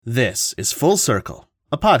This is Full Circle,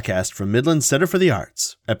 a podcast from Midland Center for the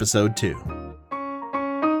Arts, Episode 2.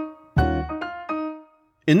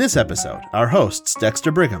 In this episode, our hosts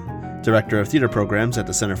Dexter Brigham, Director of Theater Programs at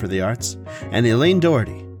the Center for the Arts, and Elaine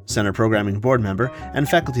Doherty, Center Programming Board Member and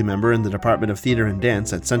Faculty Member in the Department of Theater and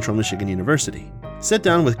Dance at Central Michigan University, sit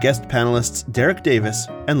down with guest panelists Derek Davis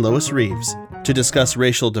and Lois Reeves to discuss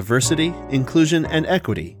racial diversity, inclusion, and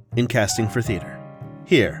equity in casting for theater.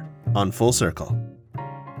 Here on Full Circle.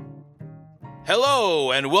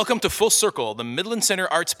 Hello, and welcome to Full Circle, the Midland Center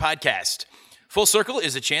Arts Podcast. Full Circle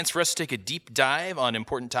is a chance for us to take a deep dive on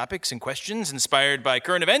important topics and questions inspired by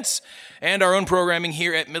current events and our own programming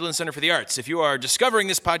here at Midland Center for the Arts. If you are discovering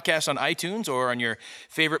this podcast on iTunes or on your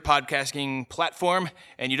favorite podcasting platform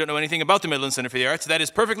and you don't know anything about the Midland Center for the Arts, that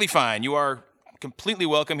is perfectly fine. You are completely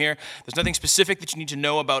welcome here. There's nothing specific that you need to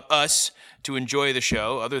know about us to enjoy the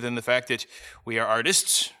show, other than the fact that we are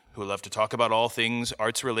artists who love to talk about all things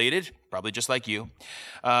arts-related, probably just like you.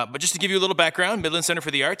 But just to give you a little background, Midland Center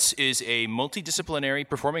for the Arts is a multidisciplinary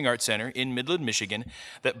performing arts center in Midland, Michigan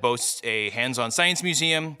that boasts a hands-on science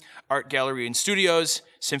museum, art gallery and studios,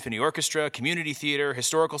 symphony orchestra, community theater,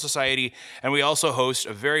 historical society, and we also host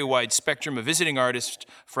a very wide spectrum of visiting artists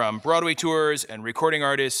from Broadway tours and recording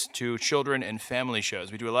artists to children and family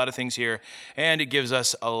shows. We do a lot of things here, and it gives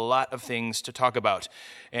us a lot of things to talk about.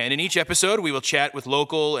 And in each episode, we will chat with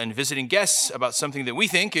local and visiting guests about something that we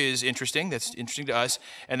think is interesting, that's interesting to us,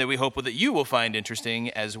 and that we hope that you will find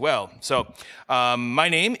interesting as well. So, my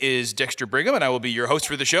name is Dexter Brigham, and I will be your host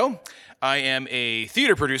for the show. I am a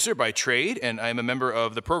theater producer by trade, and I am a member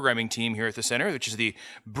of the programming team here at the center, which is the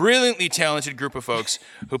brilliantly talented group of folks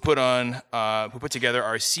who put together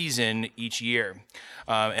our season each year.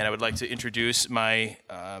 And I would like to introduce my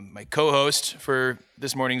co-host for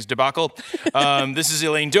this morning's debacle. This is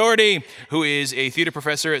Elaine Doherty, who is a theater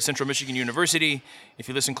professor at Central Michigan University. If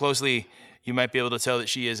you listen closely, you might be able to tell that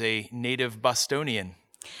she is a native Bostonian.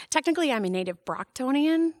 Technically, I'm a native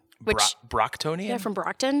Brocktonian. Brocktonian? Yeah, from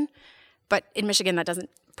Brockton. But in Michigan, that doesn't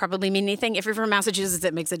probably mean anything. If you're from Massachusetts,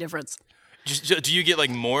 it makes a difference. Do you get like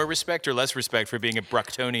more respect or less respect for being a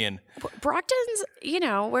Brocktonian? Brockton's,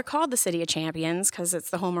 we're called the City of Champions because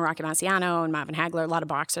it's the home of Rocky Marciano and Marvin Hagler, a lot of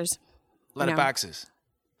boxers. A lot of boxes.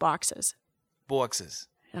 Boxes. Boxes.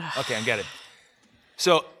 Okay, I get it.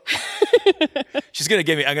 So she's gonna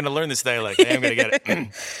give me. I'm gonna learn this dialect. I am gonna get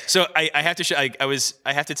it. So I have to. I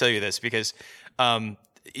have to tell you this because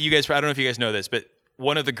you guys. I don't know if you guys know this, but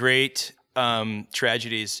one of the great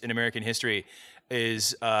tragedies in American history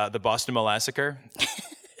is the Boston Massacre.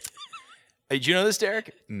 Did you know this,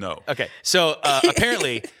 Derek? No. Okay. So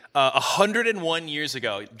apparently, 101 years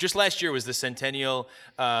ago, just last year was the centennial.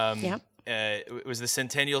 It was the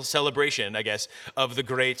centennial celebration, I guess, of the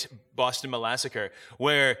great Boston Massacre,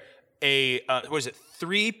 where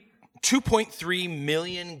 2.3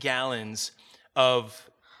 million gallons of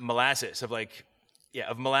molasses, of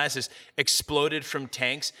molasses exploded from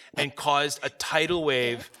tanks and caused a tidal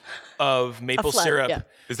wave of maple syrup. Yeah.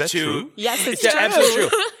 Is that true? Yes, it's true. Absolutely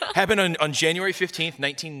true. Happened on January 15th,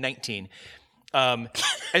 1919. And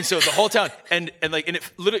so the whole town, and it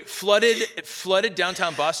literally flooded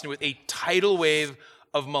downtown Boston with a tidal wave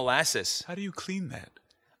of molasses. How do you clean that?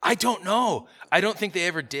 I don't know. I don't think they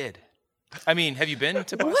ever did. I mean, have you been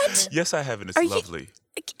to Boston? What? Yes, I have, and it's lovely.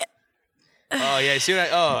 Oh yeah, see what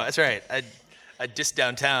that's right. I dissed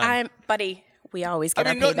downtown. Buddy, we always get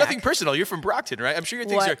our payback. Nothing personal. You're from Brockton, right? I'm sure your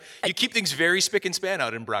things you keep things very spick and span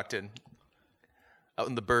out in Brockton, out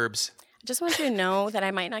in the burbs. I just want you to know that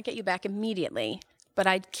I might not get you back immediately, but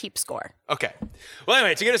I'd keep score. Okay. Well,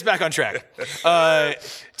 anyway, to get us back on track,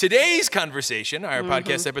 today's conversation, our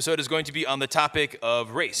podcast episode, is going to be on the topic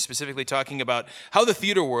of race, specifically talking about how the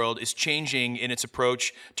theater world is changing in its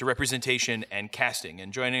approach to representation and casting.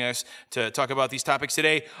 And joining us to talk about these topics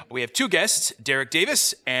today, we have two guests, Derek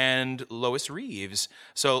Davis and Lois Reeves.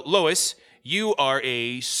 So, Lois, you are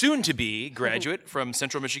a soon-to-be graduate from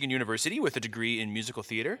Central Michigan University with a degree in musical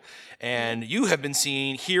theater, and you have been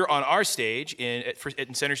seen here on our stage at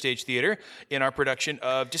Center Stage Theater in our production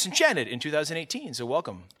of Disenchanted in 2018. So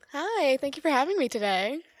welcome. Hi, thank you for having me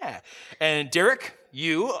today. Yeah. And Derek,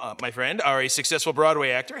 you, my friend, are a successful Broadway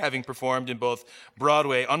actor, having performed on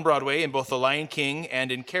Broadway in both The Lion King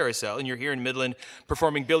and in Carousel, and you're here in Midland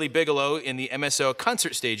performing Billy Bigelow in the MSO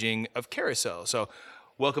concert staging of Carousel. So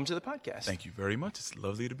welcome to the podcast. Thank you very much. It's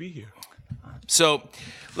lovely to be here. So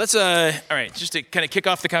let's, all right, just to kind of kick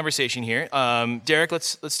off the conversation here, Derek,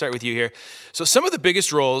 let's start with you here. So some of the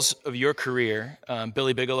biggest roles of your career,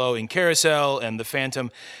 Billy Bigelow in Carousel and The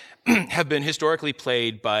Phantom, have been historically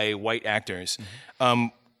played by white actors.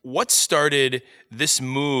 What started this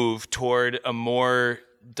move toward a more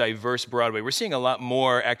diverse Broadway. We're seeing a lot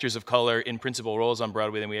more actors of color in principal roles on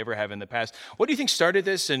Broadway than we ever have in the past. What do you think started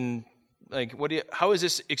this, and how has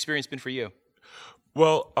this experience been for you?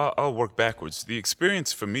 Well, I'll work backwards. The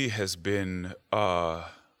experience for me has been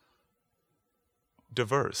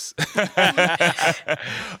diverse.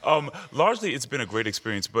 Largely, it's been a great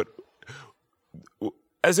experience, but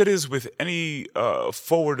as it is with any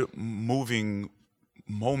forward-moving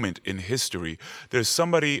moment in history, there's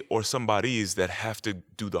somebody or somebodies that have to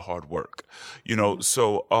do the hard work,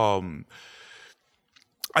 So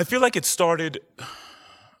I feel like it started.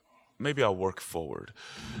 Maybe I'll work forward.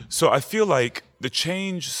 So I feel like the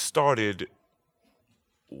change started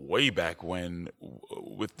way back when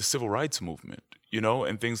with the civil rights movement,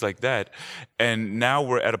 and things like that. And now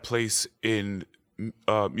we're at a place in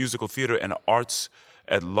musical theater and arts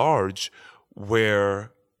at large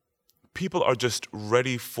where people are just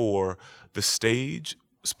ready for the stage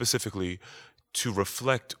specifically to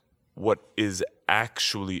reflect what is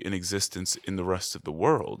actually in existence in the rest of the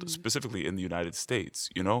world, specifically in the United States,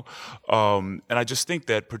 And I just think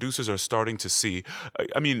that producers are starting to see,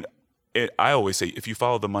 I always say, if you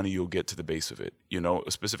follow the money, you'll get to the base of it,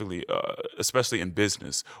 specifically, especially in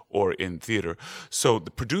business or in theater. So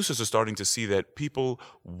the producers are starting to see that people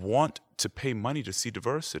want to pay money to see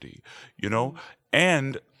diversity,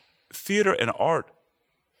 And theater and art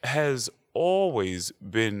has always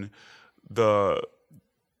been the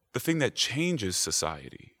thing that changes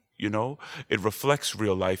society, It reflects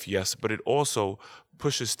real life, yes, but it also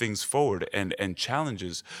pushes things forward and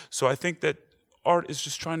challenges. So I think that art is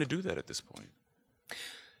just trying to do that at this point.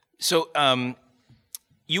 So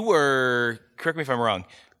you were, correct me if I'm wrong,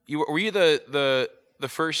 were you the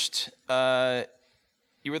first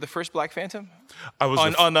you were the first Black Phantom? I was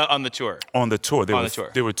on the tour. On the tour.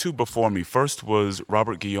 Tour. There were two before me. First was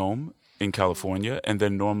Robert Guillaume in California, and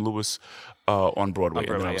then Norm Lewis on Broadway,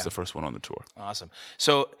 and then I was the first one on the tour. Awesome.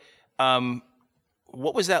 So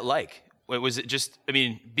what was that like? Was it just,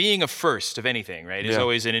 being a first of anything, right, is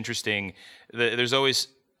always an interesting, there's always,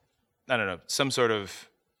 I don't know, some sort of,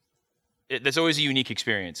 that's always a unique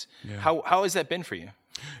experience. Yeah. How has that been for you?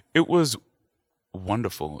 It was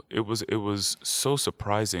wonderful. It was so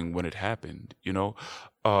surprising when it happened,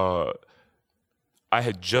 I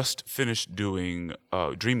had just finished doing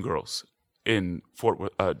Dreamgirls in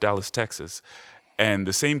Dallas, Texas, and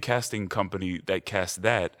the same casting company that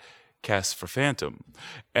cast for Phantom,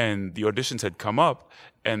 and the auditions had come up,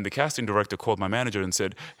 and the casting director called my manager and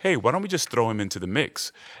said, "Hey, why don't we just throw him into the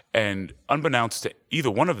mix?" And unbeknownst to either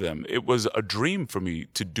one of them, it was a dream for me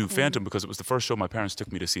to do Phantom because it was the first show my parents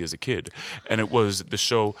took me to see as a kid, and it was the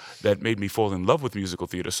show that made me fall in love with musical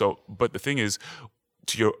theater. So, but the thing is,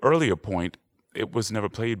 to your earlier point, it was never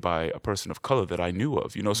played by a person of color that I knew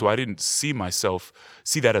of, so I didn't see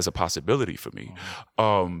that as a possibility for me.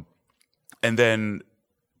 And then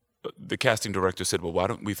the casting director said, "Well, why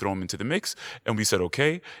don't we throw him into the mix?" And we said,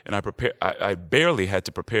 "Okay." And I barely had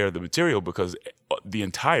to prepare the material because the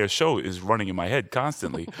entire show is running in my head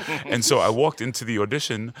constantly. And so I walked into the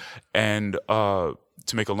audition, and to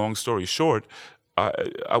make a long story short,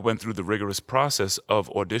 I went through the rigorous process of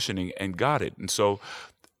auditioning and got it. And so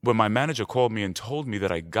when my manager called me and told me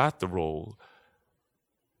that I got the role,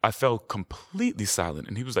 I fell completely silent.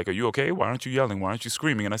 And he was like, "Are you okay? Why aren't you yelling? Why aren't you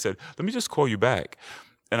screaming?" And I said, "Let me just call you back."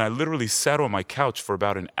 And I literally sat on my couch for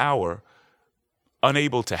about an hour,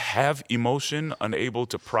 unable to have emotion, unable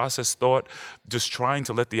to process thought, just trying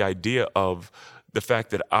to let the idea of the fact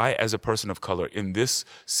that I, as a person of color in this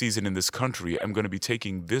season in this country, am going to be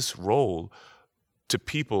taking this role to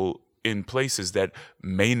people in places that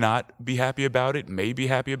may not be happy about it, may be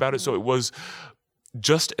happy about it. So it was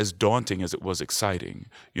just as daunting as it was exciting,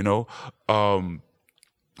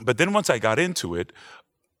 But then once I got into it,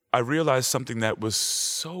 I realized something that was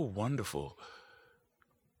so wonderful.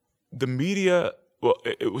 The media, well,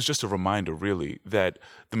 it was just a reminder, really, that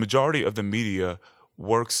the majority of the media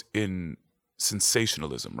works in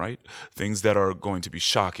sensationalism, right? Things that are going to be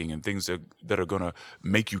shocking and things that are going to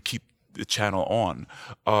make you keep the channel on.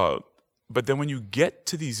 But then when you get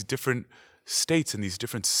to these different states and these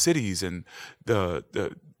different cities and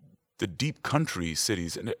the deep country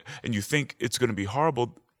cities, and you think it's going to be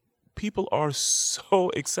horrible, people are so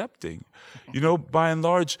accepting. By and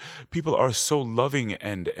large, people are so loving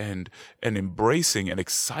and embracing and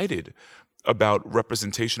excited about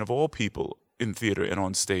representation of all people in theater and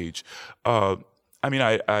on stage. I'd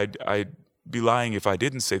be lying if I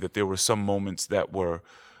didn't say that there were some moments that were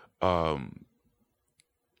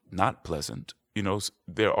not pleasant.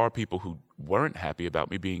 There are people who weren't happy about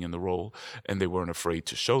me being in the role, and they weren't afraid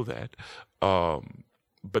to show that.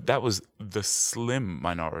 But that was the slim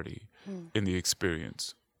minority in the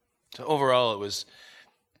experience. So overall, it was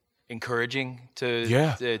encouraging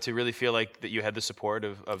to really feel like that you had the support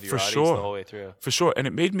of your audience the whole way through. For sure. And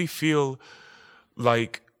it made me feel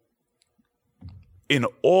like in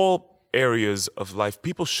all areas of life,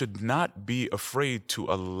 people should not be afraid to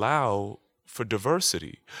allow for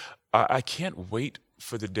diversity. I can't wait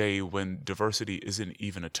for the day when diversity isn't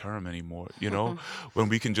even a term anymore, you know, when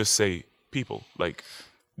we can just say people, like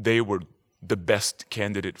they were the best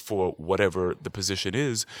candidate for whatever the position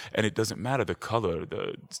is, and it doesn't matter the color,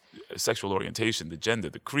 the sexual orientation, the gender,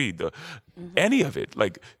 the creed, any of it,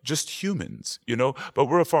 like just humans, you know. But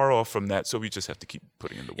we're far off from that, so we just have to keep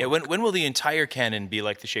putting in the work. Yeah, when will the entire canon be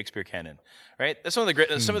like the Shakespeare canon? Right, that's some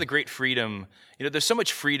of the great freedom. You know, there's so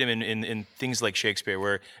much freedom in things like Shakespeare,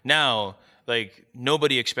 where now, like,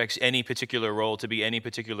 nobody expects any particular role to be any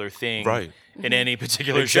particular thing in any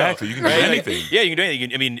particular show. Exactly, you can do anything. Yeah, you can do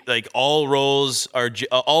anything. I mean, like all roles are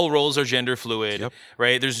gender fluid,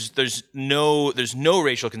 right? There's no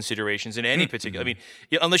racial considerations in any particular. I mean,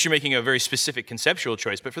 unless you're making a very specific conceptual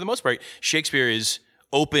choice, but for the most part, Shakespeare is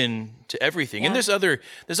open to everything. And there's other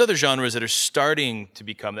genres that are starting to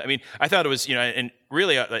become that. I mean, I thought it was, you know, and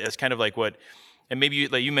really it's kind of like what, and maybe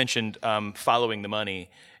like you mentioned, following the money.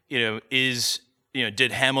 You know,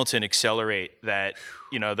 did Hamilton accelerate that?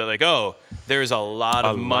 You know, they're like, oh, there's a lot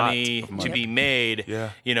of money to be made.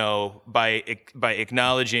 You know, by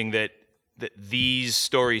acknowledging that these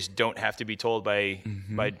stories don't have to be told by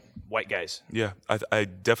white guys. Yeah, I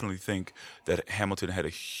definitely think that Hamilton had a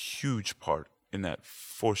huge part in that,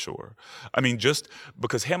 for sure. I mean, just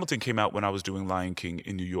because Hamilton came out when I was doing Lion King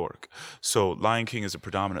in New York. So Lion King is a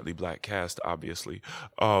predominantly black cast, obviously.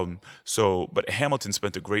 But Hamilton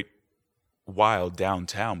spent a great while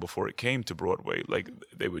downtown before it came to Broadway. Like,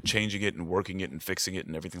 they were changing it and working it and fixing it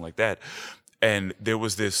and everything like that. And there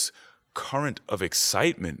was this current of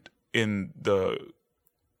excitement in the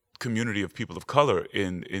community of people of color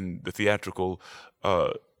in the theatrical,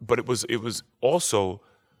 but it was also,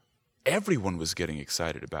 everyone was getting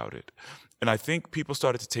excited about it. And I think people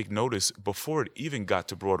started to take notice before it even got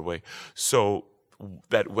to Broadway. So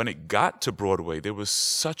that when it got to Broadway, there was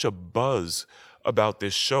such a buzz about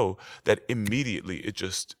this show that immediately it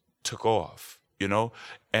just took off, you know?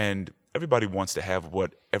 And everybody wants to have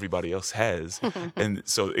what everybody else has. And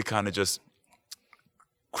so it kind of just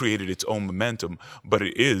created its own momentum. But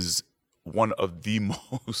it is one of the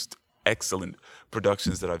most excellent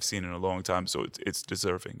productions that I've seen in a long time, so it's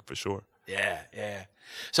deserving for sure. Yeah.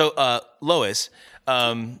 So Lois,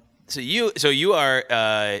 you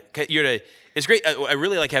are it's great. I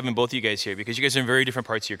really like having both of you guys here because you guys are in very different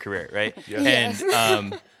parts of your career, right? Yes.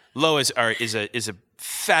 And Lois is a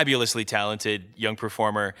fabulously talented young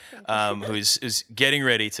performer who's getting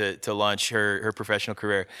ready to launch her professional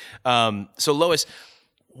career. So Lois,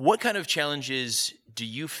 what kind of challenges do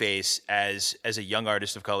you face as a young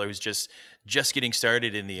artist of color who's just getting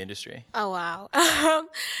started in the industry? Oh, wow.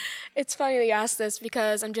 It's funny that you asked this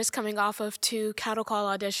because I'm just coming off of 2 cattle call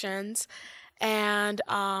auditions. And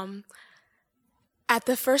at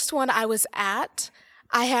the first one I was at,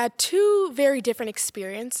 I had 2 very different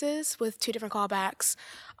experiences with 2 different callbacks.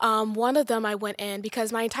 One of them I went in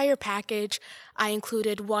because my entire package, I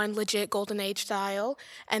included one legit Golden Age style,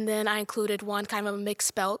 and then I included one kind of a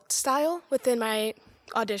mixed belt style within my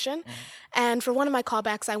audition. And for one of my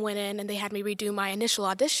callbacks, I went in and they had me redo my initial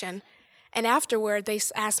audition. And afterward, they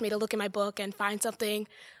asked me to look in my book and find something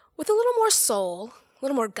with a little more soul, a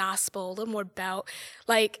little more gospel, a little more belt,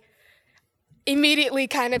 like immediately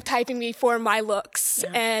kind of typing me for my looks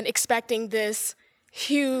and expecting this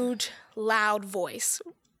huge, loud voice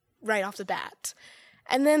right off the bat.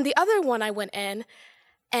 And then the other one I went in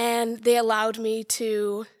and they allowed me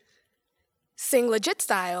to sing legit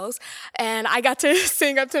styles, and I got to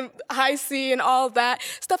sing up to high C and all that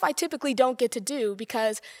stuff I typically don't get to do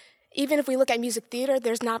because even if we look at music theater,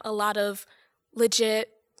 there's not a lot of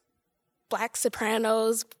legit black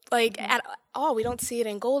sopranos, like at all. We don't see it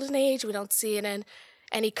in Golden Age. We don't see it in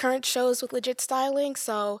any current shows with legit styling.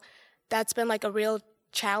 So that's been like a real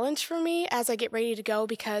challenge for me as I get ready to go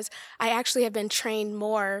because I actually have been trained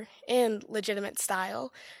more in legitimate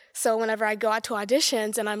style. So whenever I go out to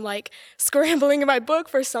auditions and I'm like scrambling in my book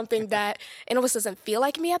for something that it almost doesn't feel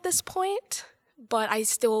like me at this point, but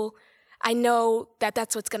I know that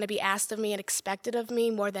that's what's going to be asked of me and expected of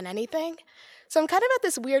me more than anything. So I'm kind of at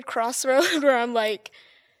this weird crossroad where I'm like,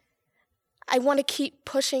 I want to keep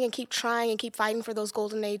pushing and keep trying and keep fighting for those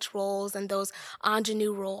Golden Age roles and those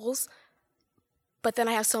ingenue roles. But then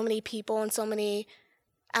I have so many people and so many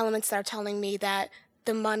elements that are telling me that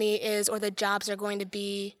the money is or the jobs are going to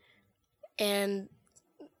be in,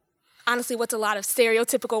 honestly, what's a lot of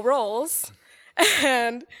stereotypical roles.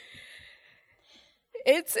 And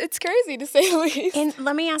It's crazy to say the least. And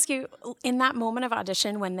let me ask you, in that moment of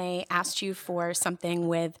audition, when they asked you for something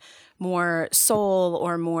with more soul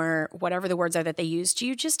or more whatever the words are that they used, do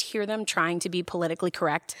you just hear them trying to be politically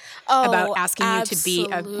correct about asking you to be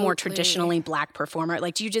a more traditionally Black performer?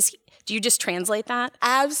 Like, do you just translate that?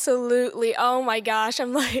 Absolutely. Oh my gosh.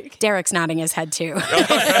 I'm like... Derek's nodding his head too.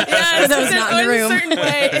 Yes, I was not in the room. In a certain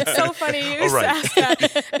way. It's so funny you used to ask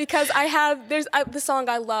that. Because there's the song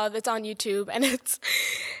I love. It's on YouTube. And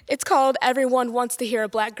it's called Everyone Wants to Hear a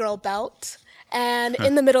Black Girl Belt. And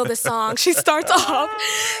in the middle of the song, she starts off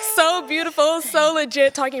so beautiful, so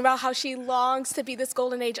legit, talking about how she longs to be this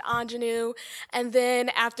golden age ingenue. And then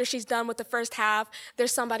after she's done with the first half,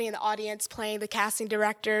 there's somebody in the audience playing the casting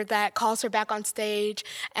director that calls her back on stage.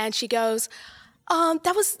 And she goes,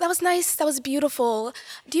 that was nice. That was beautiful.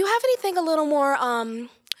 Do you have anything a little more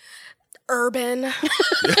urban?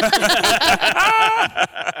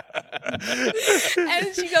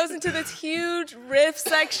 And she goes into this huge riff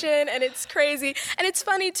section, and it's crazy. And it's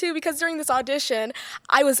funny too, because during this audition,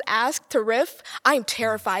 I was asked to riff. I'm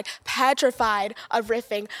terrified, petrified of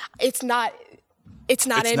riffing. It's not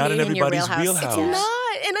in everybody's wheelhouse. It's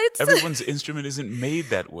not, and it's everyone's instrument isn't made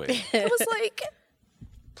that way. It was like,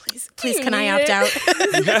 please, can I opt out?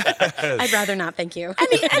 Yes. I'd rather not, thank you.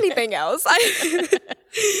 Anything else?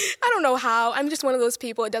 I don't know how. I'm just one of those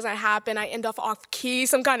people. It doesn't happen. I end up off key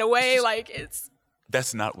some kind of way. Like it's.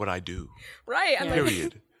 That's not what I do. Right. I'm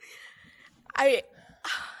Period.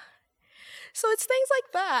 So it's things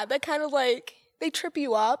like that kind of like they trip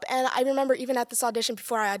you up. And I remember even at this audition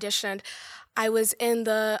before I auditioned, I was in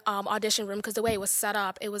the audition room because the way it was set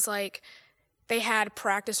up, it was like. They had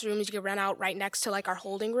practice rooms you could rent out right next to like our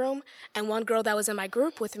holding room. And one girl that was in my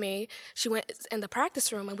group with me, she went in the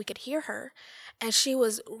practice room and we could hear her. And she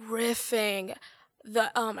was riffing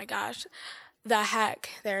oh my gosh, the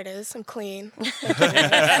heck. There it is, I'm clean. She's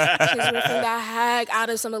riffing the heck out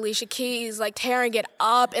of some Alicia Keys, like tearing it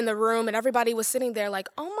up in the room. And everybody was sitting there like,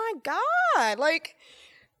 oh my God, like,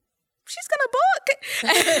 she's gonna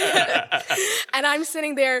book. And I'm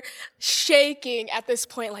sitting there shaking at this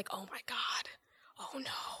point, like, oh my God. Oh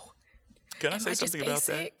no. Can I say something about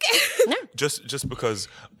that? Just because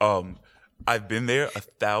I've been there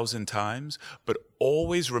 1,000 times, but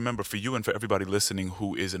always remember, for you and for everybody listening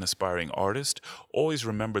who is an aspiring artist, always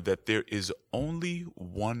remember that there is only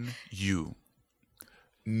one you.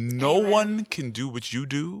 No one can do what you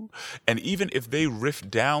do. And even if they riff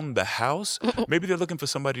down the house, maybe they're looking for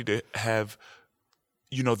somebody to have,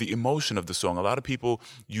 the emotion of the song. A lot of people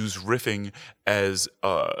use riffing as,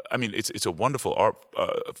 it's a wonderful art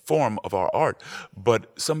form of our art,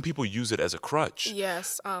 but some people use it as a crutch.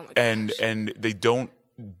 Yes. Oh my gosh. And they don't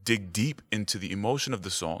dig deep into the emotion of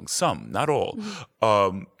the song. Some, not all.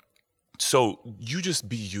 So you just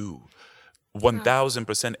be you.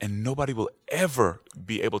 1,000%, and nobody will ever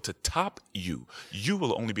be able to top you. You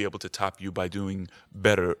will only be able to top you by doing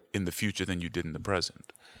better in the future than you did in the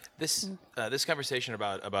present. This conversation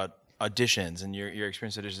about auditions and your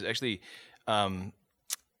experience with auditions actually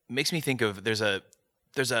makes me think of there's a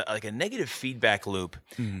negative feedback loop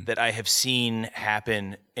that I have seen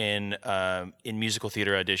happen in musical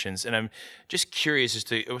theater auditions, and I'm just curious I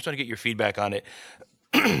just want to get your feedback on it.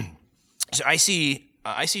 So I see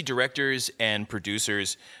directors and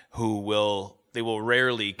producers who will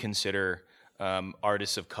rarely consider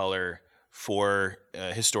artists of color for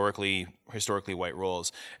historically white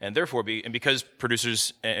roles, and therefore because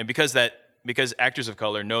actors of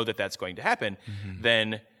color know that that's going to happen,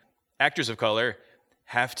 then actors of color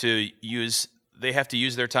have to use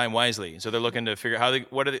their time wisely. So they're looking to figure out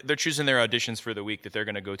they're choosing their auditions for the week that they're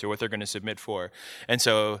going to go to, what they're going to submit for, and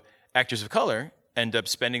so actors of color end up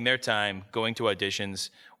spending their time going to auditions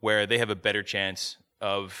where they have a better chance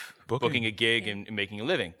of booking a gig and making a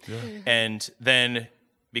living. Yeah. And then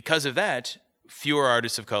because of that, fewer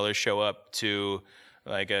artists of color show up to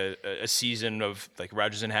like a season of like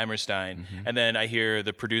Rodgers and Hammerstein. And then I hear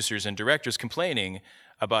the producers and directors complaining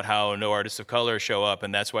about how no artists of color show up,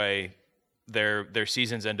 and that's why their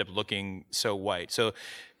seasons end up looking so white. So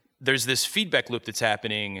there's this feedback loop that's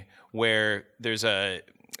happening where there's a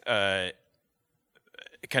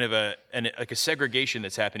kind of a segregation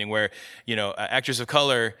that's happening where actors of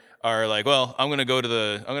color are like, well, I'm gonna go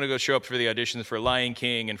show up for the auditions for Lion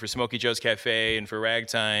King and for Smokey Joe's Cafe and for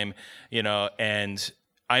Ragtime, and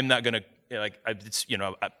I'm not gonna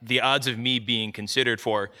the odds of me being considered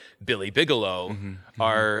for Billy Bigelow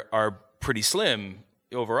are pretty slim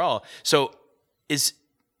overall. So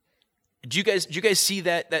do you guys see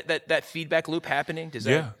that feedback loop happening?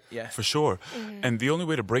 Yeah, for sure. And the only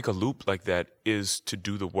way to break a loop like that is to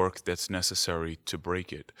do the work that's necessary to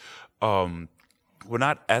break it. we're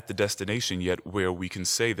not at the destination yet where we can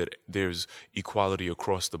say that there's equality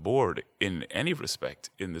across the board in any respect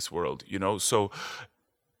in this world, you know? So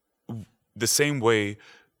the same way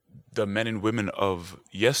the men and women of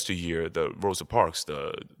yesteryear, the Rosa Parks,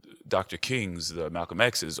 the Dr. Kings, the Malcolm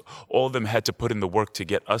X's, all of them had to put in the work to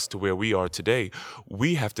get us to where we are today.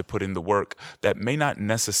 We have to put in the work that may not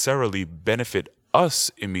necessarily benefit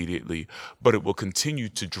us immediately, but it will continue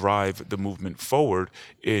to drive the movement forward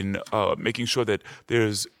in making sure that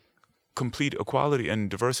there's complete equality and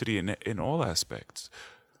diversity in all aspects.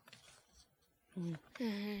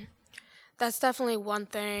 Mm-hmm. That's definitely one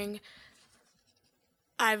thing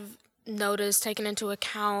I've noticed, taken into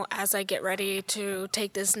account as I get ready to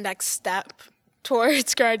take this next step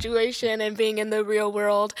towards graduation and being in the real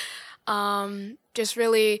world. Just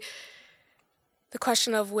really the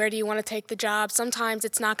question of where do you want to take the job. Sometimes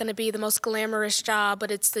it's not going to be the most glamorous job,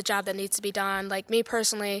 but it's the job that needs to be done. Like me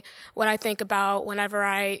personally, what I think about whenever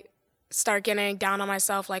I start getting down on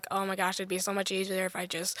myself, like, oh my gosh, it'd be so much easier if I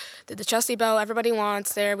just did the Chelsea Bell everybody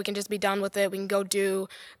wants there. We can just be done with it. We can go do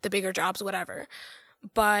the bigger jobs, whatever.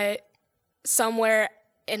 But somewhere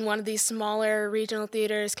in one of these smaller regional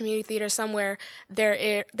theaters, community theaters, somewhere,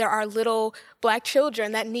 there are little Black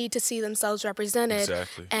children that need to see themselves represented.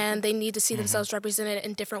 Exactly. And they need to see themselves represented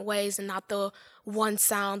in different ways and not the one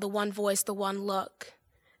sound, the one voice, the one look.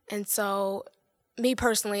 And so, me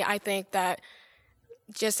personally, I think that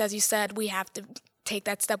just as you said, we have to take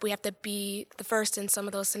that step. We have to be the first in some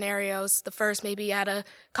of those scenarios, the first maybe at a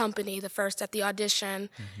company, the first at the audition.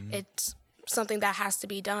 It's something that has to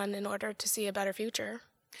be done in order to see a better future.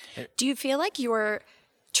 Do you feel like you're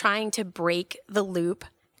trying to break the loop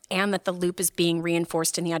and that the loop is being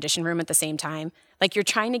reinforced in the audition room at the same time? Like you're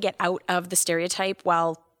trying to get out of the stereotype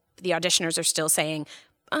while the auditioners are still saying,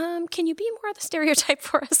 can you be more of the stereotype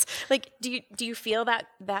for us? Like, do you feel that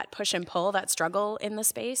push and pull, that struggle in the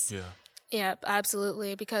space? Yeah,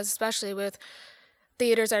 absolutely. Because especially with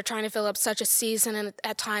theaters that are trying to fill up such a season and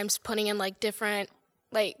at times putting in like different,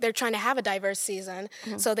 like they're trying to have a diverse season.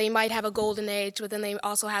 So they might have a golden age, but then they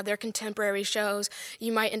also have their contemporary shows.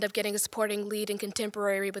 You might end up getting a supporting lead in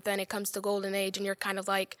contemporary, but then it comes to golden age and you're kind of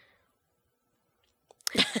like,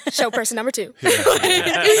 show person number 2. You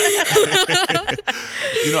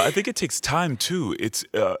know, I think it takes time too. It's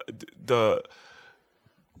the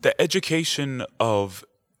education of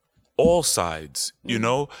all sides, you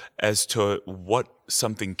know, as to what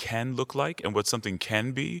something can look like and what something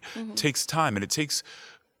can be, takes time. And it takes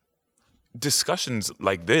discussions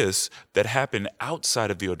like this that happen outside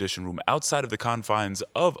of the audition room, outside of the confines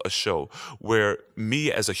of a show, where me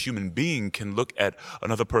as a human being can look at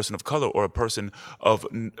another person of color or a person of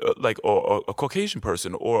or a Caucasian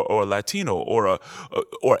person or a Latino or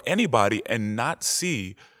anybody and not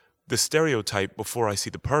see the stereotype before I see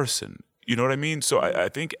the person. You know what I mean? So I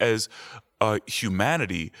think as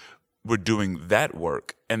humanity, we're doing that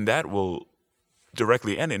work, and that will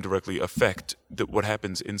directly and indirectly affect what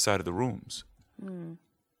happens inside of the rooms.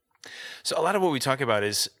 So a lot of what we talk about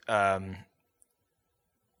is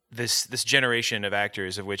this generation of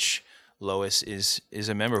actors, of which Lois is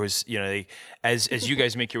a member. Who's, you know, as you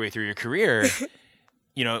guys make your way through your career,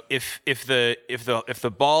 you know, if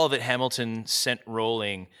the ball that Hamilton sent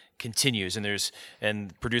rolling continues,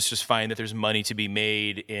 and producers find that there's money to be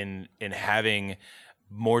made in having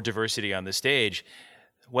more diversity on the stage,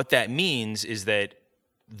 what that means is that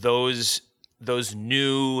those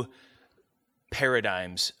new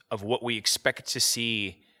paradigms of what we expect to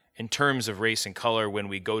see in terms of race and color when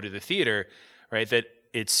we go to the theater, right? That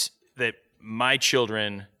my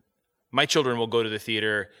children will go to the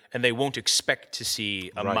theater and they won't expect to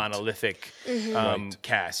see a monolithic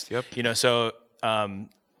cast. Yep. You know, so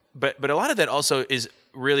but a lot of that also is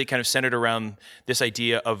really kind of centered around this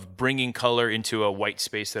idea of bringing color into a white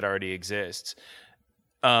space that already exists.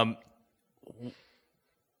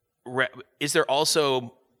 Is there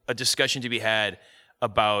also a discussion to be had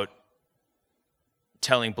about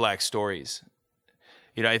telling Black stories?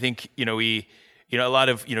 You know, I think, you know, we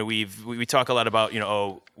talk a lot about, you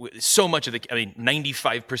know, so much of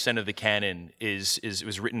 95% of the canon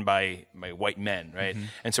was written by white men, right?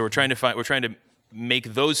 And so we're trying to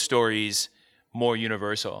make those stories more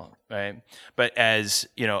universal, right? But as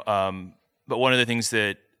you know, but one of the things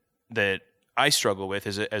that I struggle with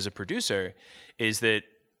as a producer is that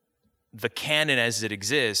the canon as it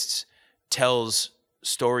exists tells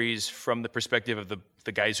stories from the perspective of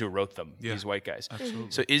the guys who wrote them, these white guys.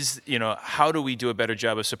 Absolutely. So how do we do a better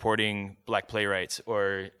job of supporting Black playwrights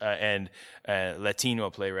and Latino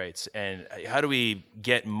playwrights? And how do we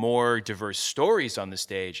get more diverse stories on the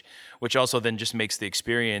stage, which also then just makes the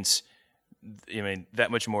experience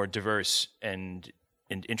that much more diverse and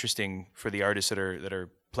interesting for the artists that are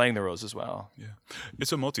playing the roles as well. Yeah,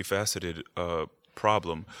 it's a multifaceted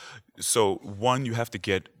problem. So one, you have to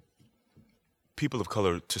get people of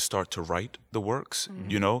color to start to write the works,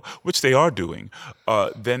 which they are doing.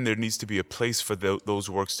 Then there needs to be a place for those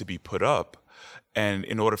works to be put up. And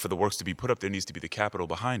in order for the works to be put up, there needs to be the capital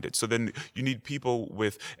behind it. So then you need people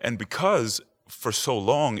and because for so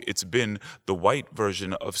long it's been the white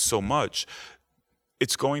version of so much,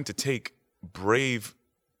 it's going to take brave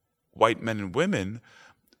white men and women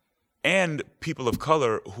and people of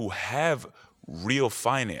color who have real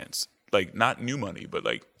finance, like not new money, but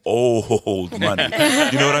like old money.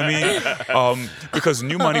 You know what I mean? Because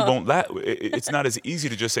new money won't it's not as easy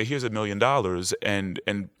to just say, here's $1 million and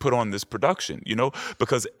put on this production,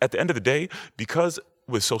 because at the end of the day, because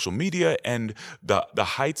with social media and the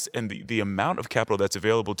heights and the amount of capital that's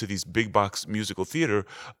available to these big box musical theater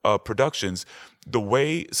productions, the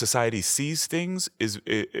way society sees things is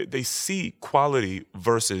they see quality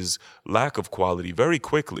versus lack of quality very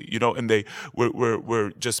quickly, and we're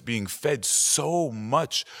just being fed so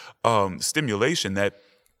much stimulation that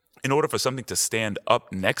in order for something to stand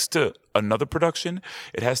up next to another production,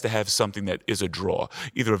 it has to have something that is a draw,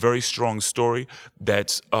 either a very strong story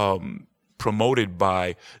that's promoted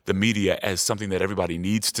by the media as something that everybody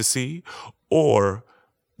needs to see, or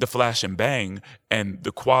the flash and bang and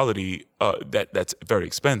the quality that's very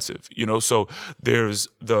expensive. So there's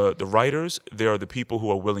the writers, there are the people who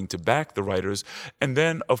are willing to back the writers, and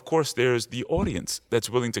then of course there's the audience that's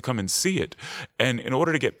willing to come and see it. And in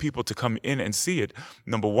order to get people to come in and see it,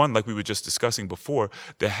 number one, like we were just discussing before,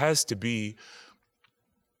 there has to be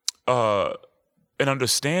an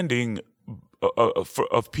understanding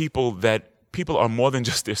of people that people are more than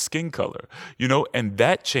just their skin color, and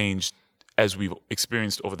that changed, as we've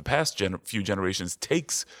experienced over the past few generations,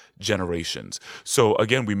 takes generations. So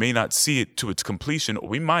again, we may not see it to its completion, or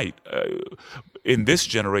we might in this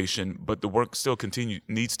generation, but the work still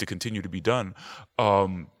needs to continue to be done.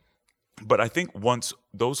 But I think once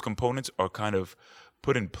those components are kind of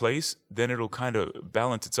put in place, then it'll kind of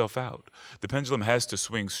balance itself out. The pendulum has to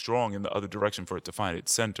swing strong in the other direction for it to find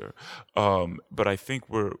its center. But I think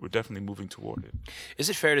we're definitely moving toward it. Is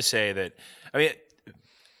it fair to say that,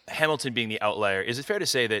 Hamilton being the outlier, is it fair to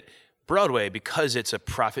say that Broadway, because it's a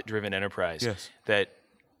profit-driven enterprise, yes, that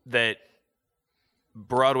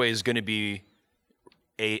Broadway is going to be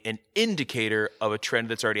an indicator of a trend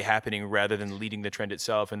that's already happening rather than leading the trend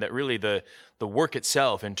itself, and that really the work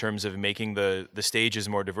itself in terms of making the stages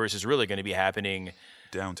more diverse is really going to be happening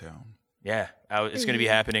downtown? Yeah, it's going to be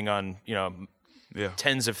happening on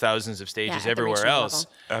tens of thousands of stages everywhere else.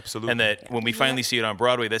 Level. Absolutely. And that when we finally see it on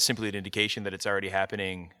Broadway, that's simply an indication that it's already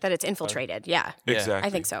happening. That it's infiltrated. Yeah, exactly. I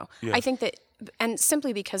think so. Yeah. I think that. And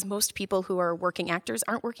simply because most people who are working actors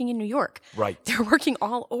aren't working in New York. Right. They're working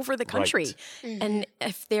all over the country. Right. Mm-hmm. And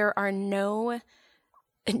if there are no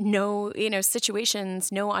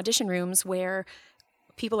situations, no audition rooms where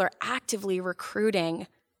people are actively recruiting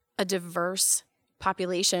a diverse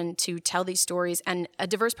population to tell these stories, and a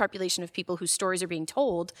diverse population of people whose stories are being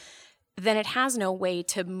told, then it has no way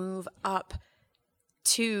to move up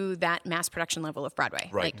to that mass production level of Broadway,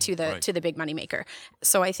 right. to the big money maker.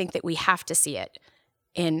 So I think that we have to see it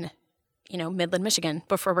in, Midland, Michigan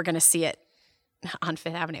before we're going to see it on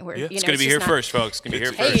Fifth Avenue. Where, it's going to be here first, folks. It's going to be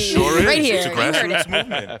here first. It sure is. Right here. It's a grassroots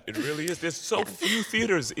movement. It really is. There's so few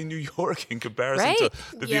theaters in New York in comparison to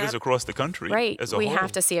the theaters across the country. Right. As a whole. We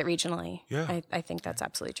have to see it regionally. Yeah. I think that's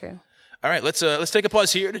absolutely true. All right, let's take a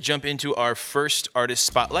pause here to jump into our first artist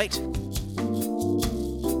spotlight.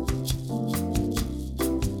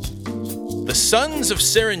 The Sons of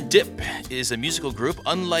Serendip is a musical group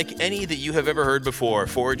unlike any that you have ever heard before,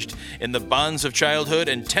 forged in the bonds of childhood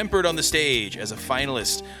and tempered on the stage as a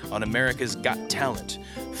finalist on America's Got Talent.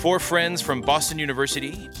 4 friends from Boston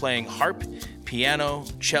University playing harp, piano,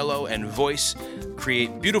 cello, and voice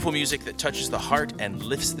create beautiful music that touches the heart and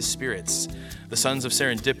lifts the spirits. The Sons of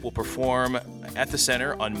Serendip will perform at the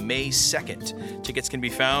Center on May 2nd. Tickets can be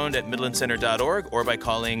found at midlandcenter.org or by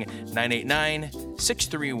calling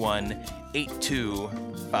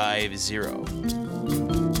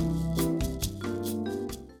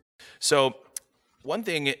 989-631-8250. So one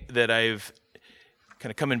thing that I've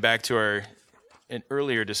kind of coming back to an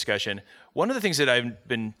earlier discussion, one of the things that I've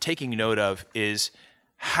been taking note of is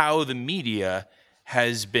how the media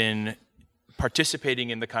has been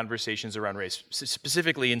participating in the conversations around race,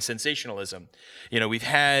 specifically in sensationalism. We've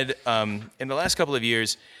had, in the last couple of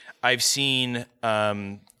years, I've seen,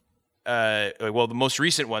 the most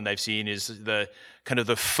recent one I've seen is the kind of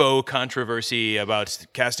the faux controversy about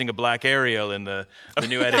casting a black Ariel in the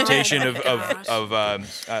new adaptation of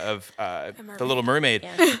The Little Mermaid.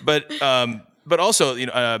 But also,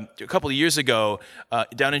 a couple of years ago,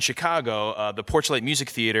 down in Chicago, the Porchlight Music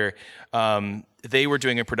Theater, they were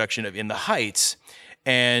doing a production of In the Heights,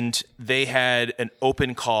 and they had an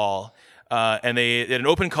open call. And they had an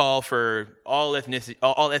open call for all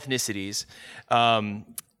ethnicities,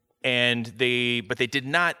 but they did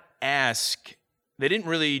not ask. They didn't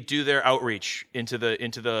really do their outreach into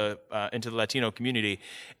the Latino community,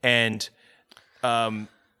 and they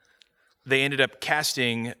ended up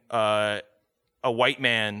casting a white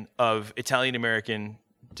man of Italian American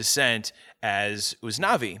descent as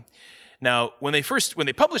Usnavi. Now, when they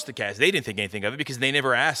published the cast, they didn't think anything of it because they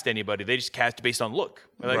never asked anybody. They just cast based on look.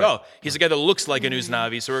 They're like, oh, he's a guy that looks like an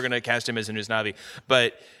Usnavi, so we're going to cast him as an Usnavi.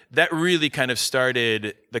 But that really kind of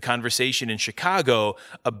started the conversation in Chicago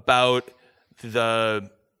about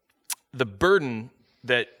the burden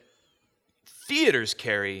that theaters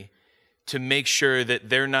carry to make sure that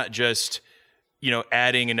they're not just,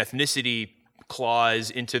 adding an ethnicity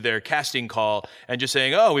clause into their casting call and just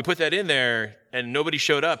saying, "Oh, we put that in there and nobody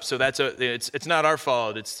showed up, so it's not our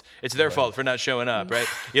fault. It's their fault for not showing up," right?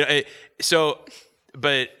 So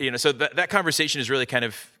that conversation has really kind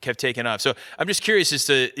of kept taking off. So I'm just curious as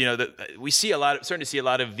to we see starting to see a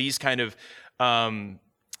lot of these kind of I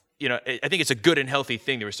think it's a good and healthy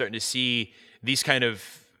thing that we're starting to see these kind of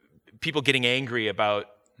people getting angry about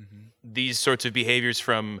these sorts of behaviors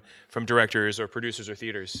from directors or producers or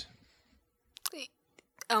theaters.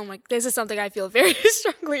 Oh my, this is something I feel very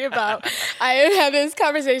strongly about. I have had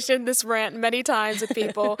this rant many times with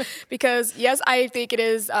people because yes, I think it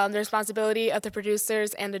is the responsibility of the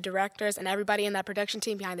producers and the directors and everybody in that production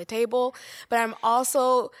team behind the table. But I'm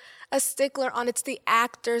also a stickler on it's the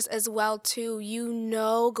actors as well too.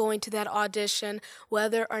 Going to that audition,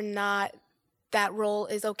 whether or not that role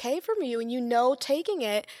is okay for you, and taking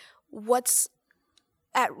it, what's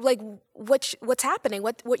happening,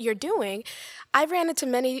 what you're doing. I've ran into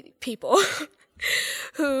many people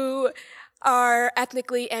who are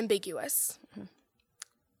ethnically ambiguous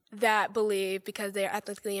that believe because they're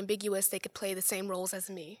ethnically ambiguous they could play the same roles as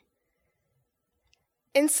me.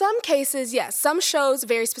 In some cases, yes. Some shows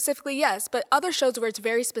very specifically, yes. But other shows where it's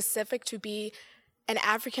very specific to be an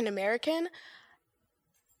African American,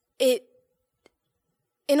 in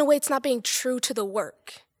a way it's not being true to the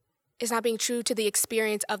work. It's not being true to the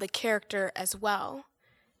experience of the character as well.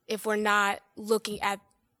 If we're not looking at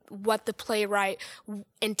what the playwright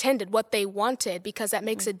intended, what they wanted, because that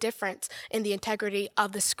makes a difference in the integrity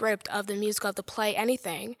of the script, of the musical, of the play,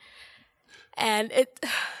 anything. And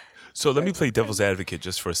So let me play devil's advocate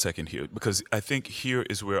just for a second here, because I think here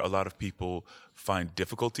is where a lot of people find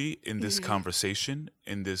difficulty in this conversation,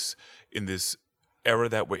 in this era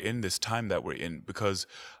that we're in, this time that we're in, because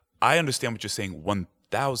I understand what you're saying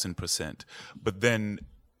 1,000%, but then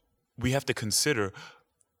we have to consider,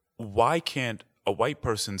 why can't a white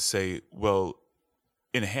person say, well,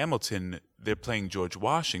 in Hamilton they're playing George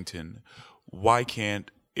Washington, why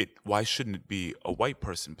shouldn't it be a white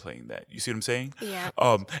person playing that? You see what I'm saying? Yeah.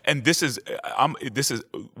 And this is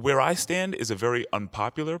where I stand is a very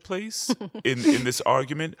unpopular place in this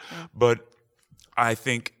argument, but I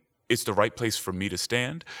think it's the right place for me to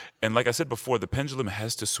stand. And like I said before, the pendulum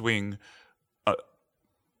has to swing,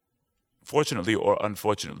 fortunately or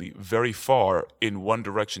unfortunately, very far in one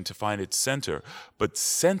direction to find its center. But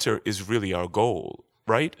center is really our goal,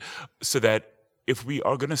 right? So that if we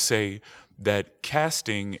are going to say that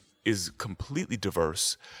casting is completely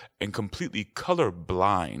diverse and completely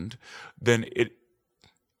colorblind, then it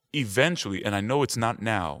eventually, and I know it's not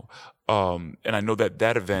now, and I know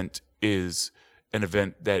that event is an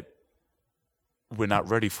event that we're not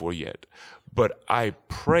ready for yet. But I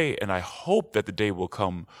pray and I hope that the day will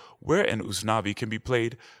come where an Usnavi can be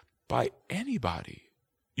played by anybody,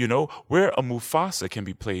 where a Mufasa can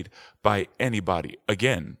be played by anybody.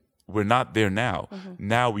 Again, we're not there now.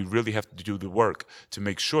 Now we really have to do the work to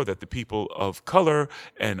make sure that the people of color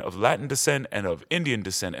and of Latin descent and of Indian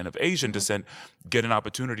descent and of Asian descent get an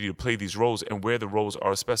opportunity to play these roles, and where the roles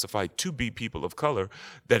are specified to be people of color,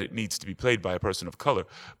 that it needs to be played by a person of color.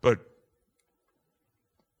 But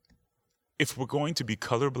if we're going to be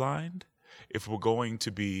colorblind, if we're going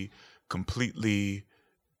to be completely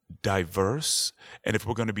diverse, and if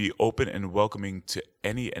we're going to be open and welcoming to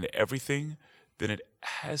any and everything, then it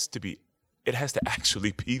has to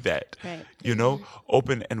actually be that, right.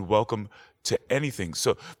 Open and welcome to anything.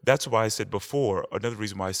 So that's why I said before, another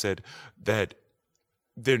reason why I said that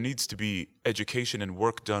there needs to be education and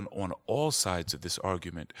work done on all sides of this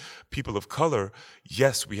argument. People of color,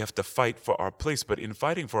 yes, we have to fight for our place, but in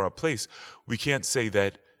fighting for our place, we can't say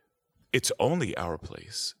that it's only our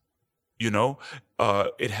place.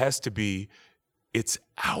 It has to be, it's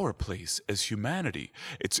our place as humanity.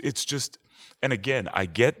 It's just, and again, I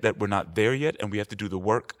get that we're not there yet, and we have to do the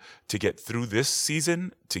work to get through this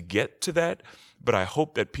season to get to that, but I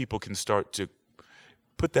hope that people can start to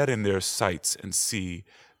put that in their sights and see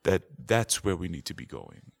that that's where we need to be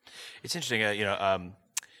going. It's interesting,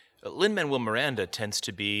 Lin-Manuel Miranda tends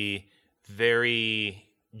to be very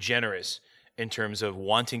generous in terms of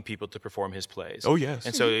wanting people to perform his plays. Oh, yes.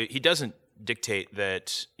 And so he doesn't dictate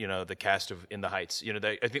that, the cast of In the Heights.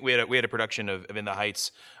 I think we had a production of In the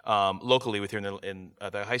Heights locally with here in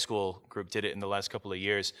the high school group did it in the last couple of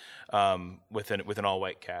years with an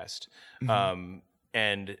all-white cast. Mm-hmm.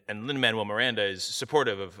 And Lin-Manuel Miranda is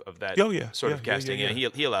supportive of that sort of casting. Yeah.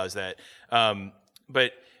 He allows that.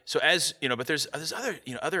 But there's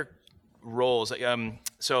other roles.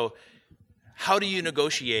 So how do you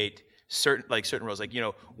negotiate certain roles?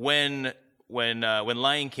 When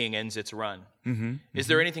Lion King ends its run, is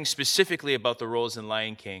there anything specifically about the roles in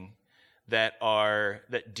Lion King that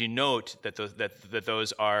denote that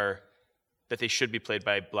they should be played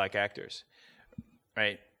by black actors,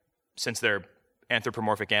 right? Since they're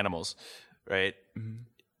anthropomorphic animals, right? Mm-hmm.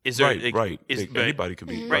 Is there anybody could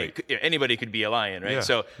be right? Yeah, anybody could be a lion, right?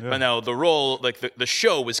 Yeah, but now the role, the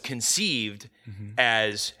show was conceived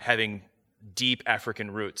as having deep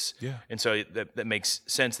African roots, and so that makes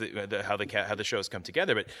sense that how the shows come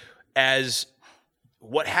together. But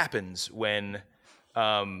what happens when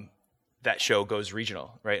that show goes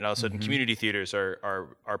regional, right? And all of a sudden, community theaters are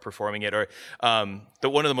performing it, or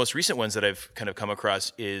one of the most recent ones that I've kind of come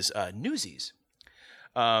across is Newsies.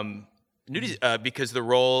 Because the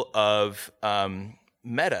role of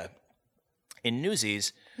Meta in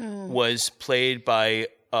Newsies was played by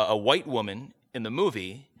a white woman in the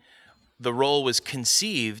movie. The role was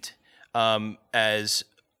conceived as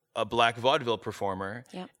a black vaudeville performer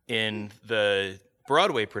in the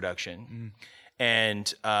Broadway production,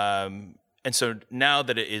 and so now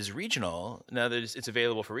that it is regional, now that it's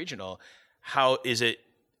available for regional, how is it?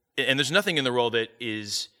 And there's nothing in the role that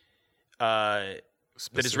is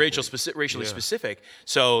racially specific.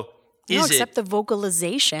 So except the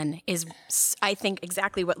vocalization is, I think,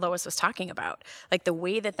 exactly what Lois was talking about. Like the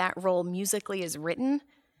way that role musically is written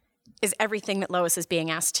is everything that Lois is being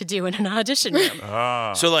asked to do in an audition room.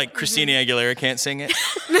 So like Christina Aguilera can't sing it?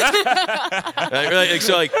 That's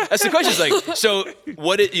the question. Is like, so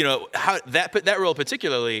what how that role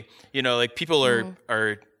particularly, people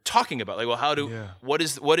are talking about, like, well, what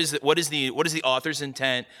is the author's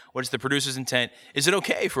intent? What is the producer's intent? Is it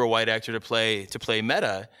okay for a white actor to play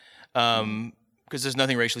Meta? Because there's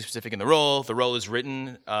nothing racially specific in the role. The role is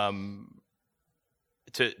written to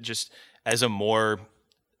just as a more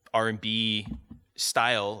R&B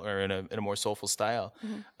style, or in a more soulful style.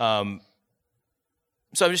 So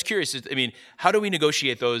I'm just curious. I mean, how do we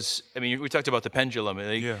negotiate those? I mean, we talked about the pendulum.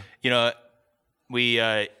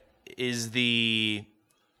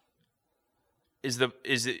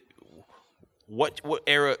 What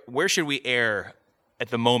era? Where should we err at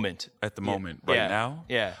the moment? At the moment, right now?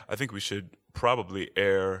 Yeah. I think we should probably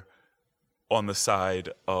err on the side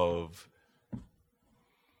of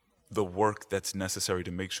the work that's necessary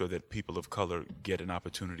to make sure that people of color get an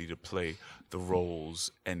opportunity to play the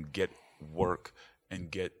roles and get work and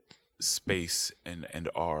get space and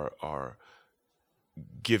are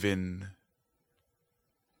given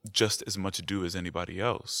just as much due as anybody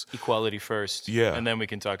else. Equality first. Yeah. And then we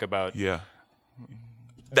can talk about... Yeah.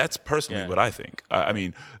 That's personally what I think. I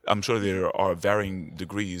mean, I'm sure there are varying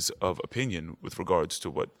degrees of opinion with regards to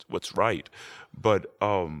what's right. But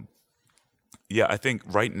I think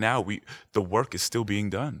right now the work is still being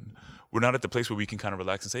done. We're not at the place where we can kind of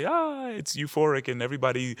relax and say, it's euphoric and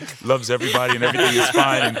everybody loves everybody and everything is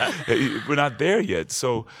fine. And we're not there yet.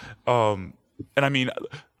 So, and I mean,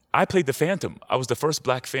 I played the Phantom. I was the first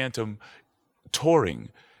Black Phantom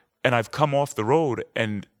touring, and I've come off the road,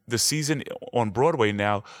 and the season on Broadway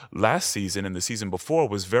now, last season and the season before,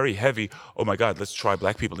 was very heavy. Oh my God, let's try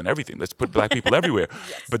Black people in everything. Let's put Black people everywhere.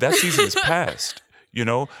 Yes. But that season is past.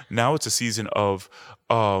 Now it's a season of,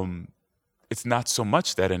 it's not so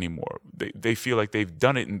much that anymore. They feel like they've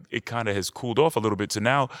done it, and it kind of has cooled off a little bit. So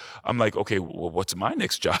now I'm like, okay, well, what's my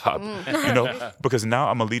next job? Because now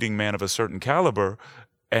I'm a leading man of a certain caliber,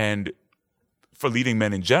 and for leading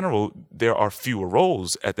men in general, there are fewer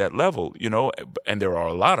roles at that level, and there are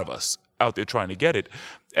a lot of us out there trying to get it.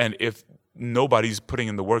 And if nobody's putting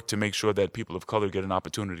in the work to make sure that people of color get an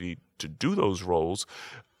opportunity to do those roles,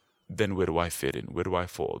 then where do I fit in? Where do I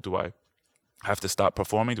fall? Do I have to stop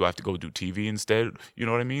performing? Do I have to go do TV instead? You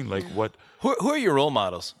know what I mean? Like what? Who are your role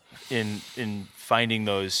models in finding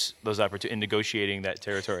those opportunities, in negotiating that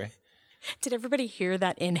territory? Did everybody hear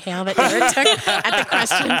that inhale that Eric took at the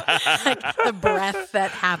question? Like the breath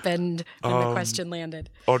that happened when the question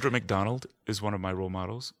landed. Audra McDonald is one of my role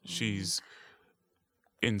models. She's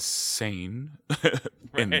insane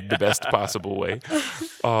in the best possible way.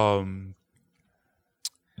 I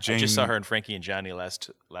just saw her and Frankie and Johnny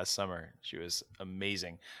last summer. She was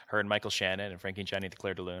amazing. Her and Michael Shannon and Frankie and Johnny at the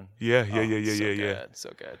Claire de Lune. Yeah.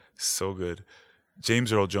 So good. So good.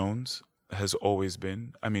 James Earl Jones has always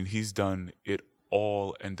been. I mean, he's done it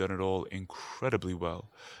all and done it all incredibly well.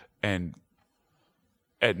 And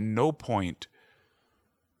at no point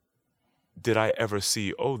did I ever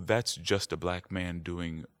see, oh, that's just a black man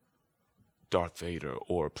doing Darth Vader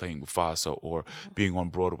or playing Mufasa or being on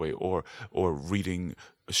Broadway or reading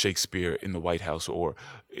Shakespeare in the White House. Or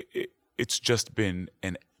it's just been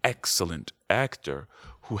an excellent actor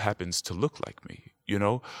who happens to look like me, you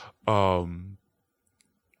know?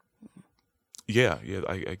 Yeah,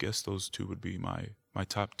 I guess those two would be my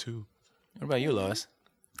top two. What about you, Lois?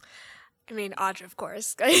 I mean, Audra, of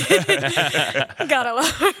course. Gotta love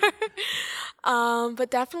her. But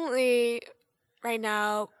definitely right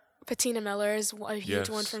now, Patina Miller is a huge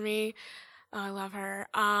one for me. I love her.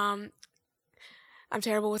 I'm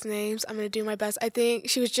terrible with names. I'm going to do my best. I think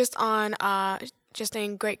she was just on, just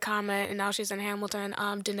in Great Comment, and now she's in Hamilton,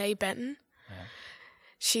 Danae Benton.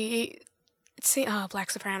 Yeah.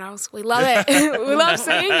 Black Sopranos. We love it. We love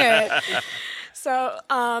seeing it. So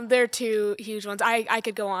they're two huge ones. I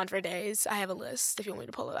could go on for days. I have a list if you want me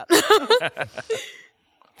to pull it up.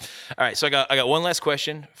 All right, so I got one last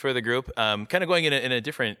question for the group. Kind of going in a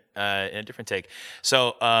different take.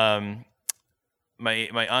 So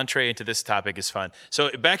my entree into this topic is fun.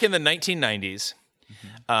 So back in the 1990s,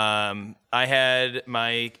 I had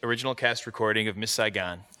my original cast recording of Miss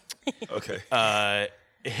Saigon. Okay.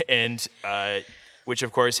 And which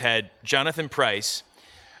of course had Jonathan Pryce,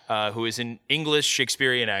 who is an English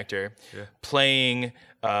Shakespearean actor, playing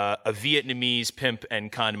a Vietnamese pimp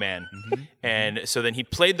and con man. And so then he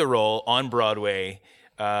played the role on Broadway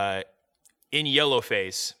in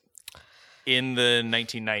Yellowface in the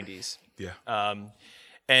 1990s. Yeah.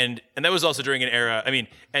 And that was also during an era, I mean,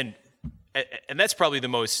 and that's probably the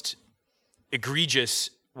most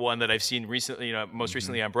egregious one that I've seen recently, most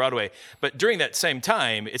recently on Broadway. But during that same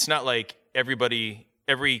time, it's not like every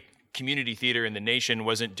community theater in the nation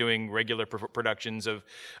wasn't doing regular productions of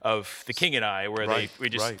The King and I, where they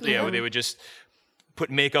would just put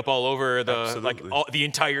makeup all over the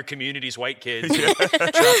entire community's white kids,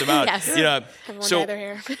 trot them out. Yes. Everyone so dye their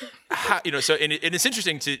hair. So and it's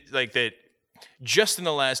interesting to like that. Just in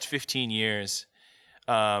the last 15 years,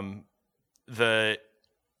 the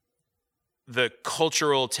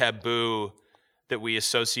cultural taboo that we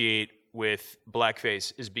associate with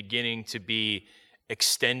blackface is beginning to be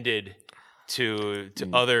extended to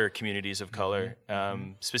other communities of color,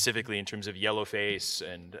 specifically in terms of yellowface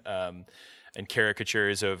and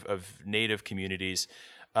caricatures of Native communities.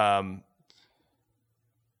 Are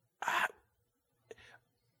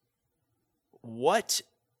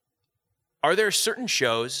there certain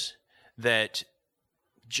shows that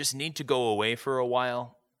just need to go away for a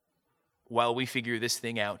while we figure this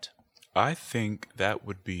thing out? I think that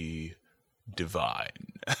would be divine.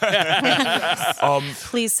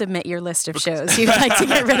 Please submit your list of shows you'd like to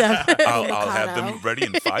get rid of. I'll have them ready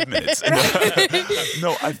in 5 minutes.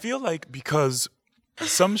 No, I feel like because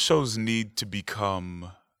some shows need to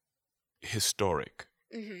become historic,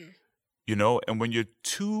 and when you're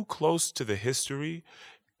too close to the history,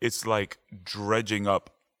 it's like dredging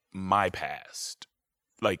up my past,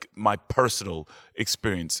 like my personal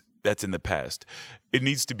experience that's in the past. It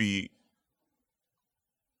needs to be,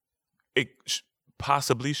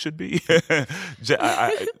 possibly should be,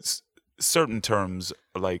 certain terms,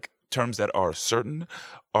 like terms that are certain,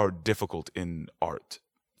 are difficult in art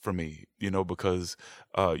for me, because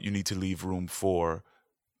you need to leave room for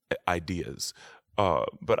ideas.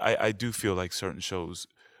 But I do feel like certain shows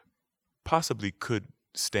possibly could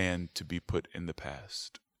stand to be put in the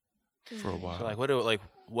past for a while. So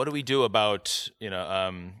what do we do about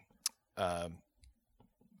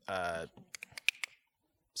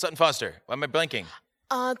Sutton Foster? Why am I blanking?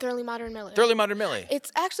 Thoroughly Modern Millie. Thoroughly Modern Millie.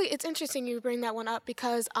 It's interesting you bring that one up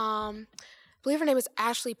because I believe her name is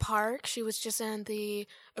Ashley Park. She was just in the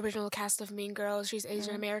original cast of Mean Girls. She's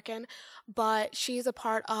Asian American, but she's a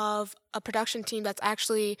part of a production team that's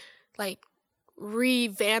actually like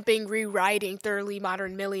revamping, rewriting Thoroughly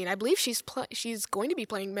Modern Millie, and I believe she's going to be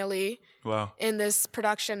playing Millie in this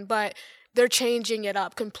production, but they're changing it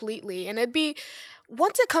up completely. And it'd be,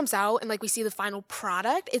 once it comes out and like we see the final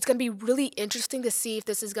product, it's going to be really interesting to see if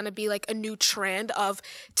this is going to be like a new trend of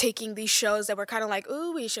taking these shows that were kind of like,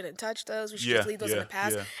 ooh, we shouldn't touch those, we should just leave those in the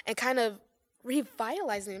past, and kind of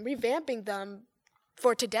revitalizing them, revamping them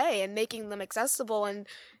for today and making them accessible and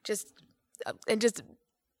just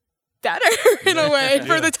better in a way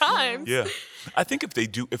for the times. Yeah. I think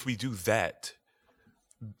if we do that,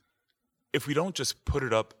 if we don't just put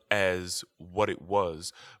it up as what it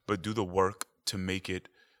was, but do the work to make it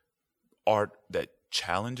art that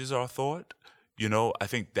challenges our thought, I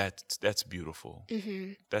think that's beautiful.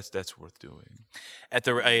 Mm-hmm. That's worth doing.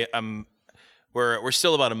 We're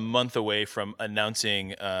still about a month away from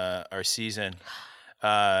announcing our season.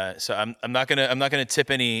 So I'm not gonna tip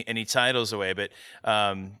any titles away, but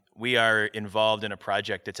we are involved in a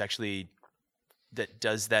project that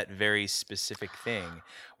does that very specific thing,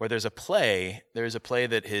 where there's a play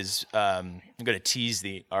that is I'm going to tease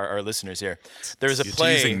our listeners here. There's a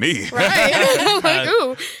play teasing me. Right. Like,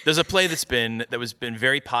 ooh. There's a play that's been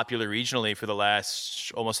very popular regionally for the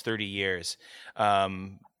last almost 30 years. But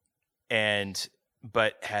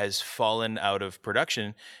has fallen out of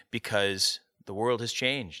production because the world has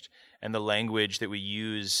changed and the language that we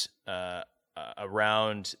use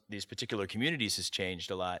around these particular communities has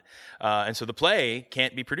changed a lot. And so the play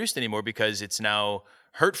can't be produced anymore because it's now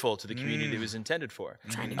hurtful to the community it was intended for.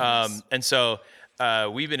 And so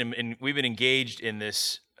we've been engaged in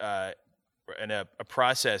this in a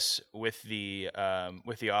process with the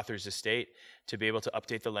author's estate to be able to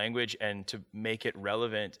update the language and to make it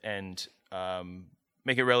relevant and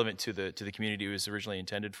make it relevant to the community it was originally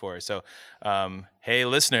intended for. So, hey,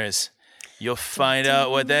 listeners, you'll find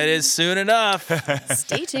out what that is soon enough.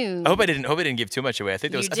 Stay tuned. I hope I didn't give too much away. I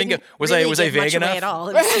think was really I vague enough? At all?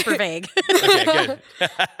 It was super vague. Okay, good.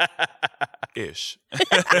 Ish.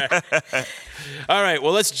 All right.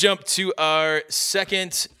 Well, let's jump to our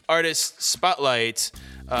second artist spotlight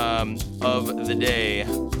of the day.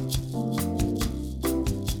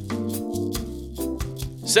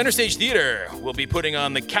 Center Stage Theater will be putting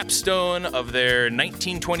on the capstone of their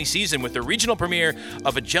 1920 season with the regional premiere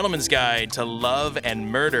of A Gentleman's Guide to Love and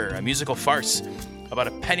Murder, a musical farce about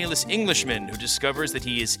a penniless Englishman who discovers that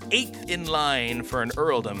he is 8th in line for an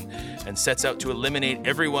earldom and sets out to eliminate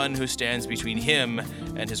everyone who stands between him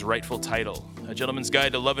and his rightful title. A Gentleman's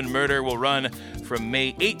Guide to Love and Murder will run from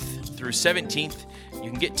May 8th through 17th. You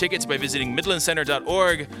can get tickets by visiting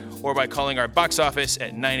midlandcenter.org or by calling our box office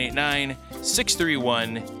at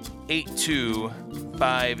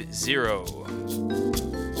 989-631-8250.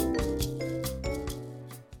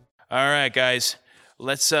 All right, guys.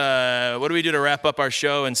 Let's. What do we do to wrap up our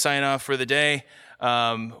show and sign off for the day?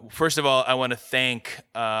 First of all, I want to thank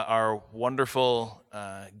our wonderful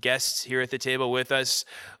guests here at the table with us.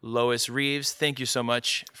 Lois Reeves, thank you so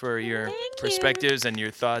much for your perspectives and your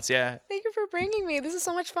thoughts. Yeah. Thank you for bringing me. This is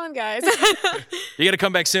so much fun, guys. You got to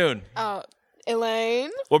come back soon.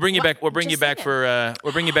 Elaine. We'll bring you back. We'll bring you back for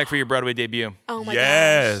your Broadway debut. Oh my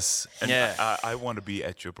gosh. And yeah. I want to be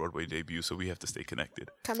at your Broadway debut, so we have to stay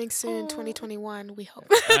connected. Coming soon, 2021. We hope.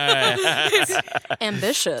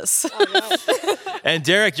 Ambitious. And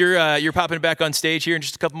Derek, you're popping back on stage here in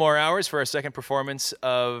just a couple more hours for our second performance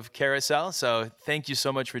of Carousel. So thank you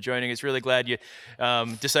so much for joining us. Really glad you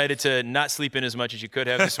decided to not sleep in as much as you could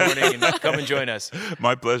have this morning and come and join us.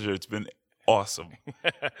 My pleasure. It's been awesome.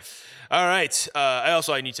 All right.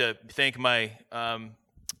 I need to thank my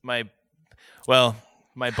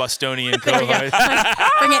Bostonian co-host.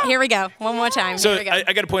 Bring it. Here we go. One more time. So Here we go.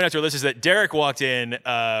 I got to point out to our listeners that Derek walked in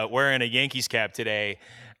wearing a Yankees cap today,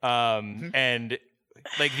 and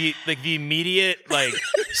like the immediate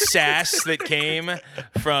sass that came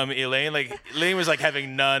from Elaine. Elaine was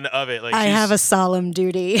having none of it. I have a solemn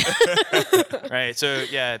duty. Right. So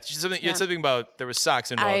yeah, you had something about there was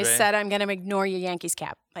socks involved. I right? said I'm going to ignore your Yankees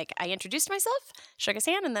cap. I introduced myself, shook his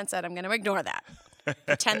hand, and then said I'm going to ignore that.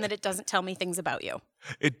 Pretend that it doesn't tell me things about you.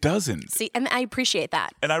 It doesn't. See, and I appreciate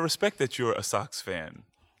that. And I respect that you're a Sox fan.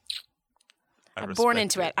 I'm born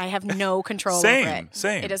into it. I have no control over it.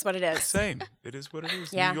 Same. It is what it is. Same. It is what it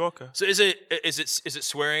is. Yeah. New Yorker. So is it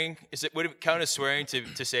swearing? Would it count as swearing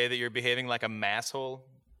to say that you're behaving like a masshole?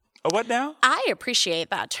 What now? I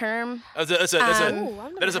appreciate that term. That is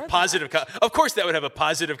a positive. Of course, that would have a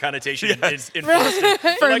positive connotation in Boston.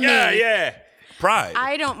 For me. Pride.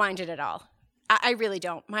 I don't mind it at all. I really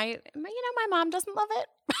don't. My mom doesn't love it.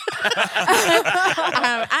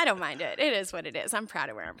 I don't mind it. It is what it is. I'm proud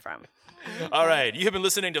of where I'm from. All right. You have been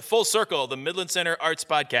listening to Full Circle, the Midland Center Arts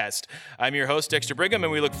Podcast. I'm your host, Dexter Brigham,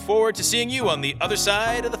 and we look forward to seeing you on the other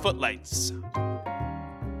side of the footlights.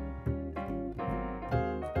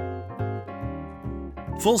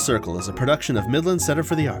 Full Circle is a production of Midland Center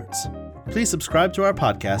for the Arts. Please subscribe to our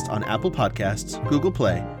podcast on Apple Podcasts, Google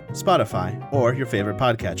Play, Spotify, or your favorite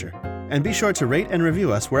podcatcher. And be sure to rate and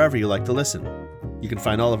review us wherever you like to listen. You can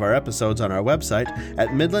find all of our episodes on our website at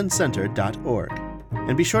midlandcenter.org.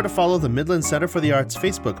 And be sure to follow the Midland Center for the Arts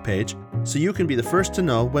Facebook page so you can be the first to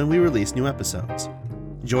know when we release new episodes.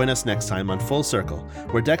 Join us next time on Full Circle,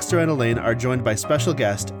 where Dexter and Elaine are joined by special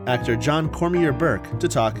guest, actor John Cormier Burke, to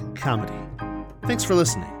talk comedy. Thanks for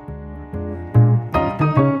listening.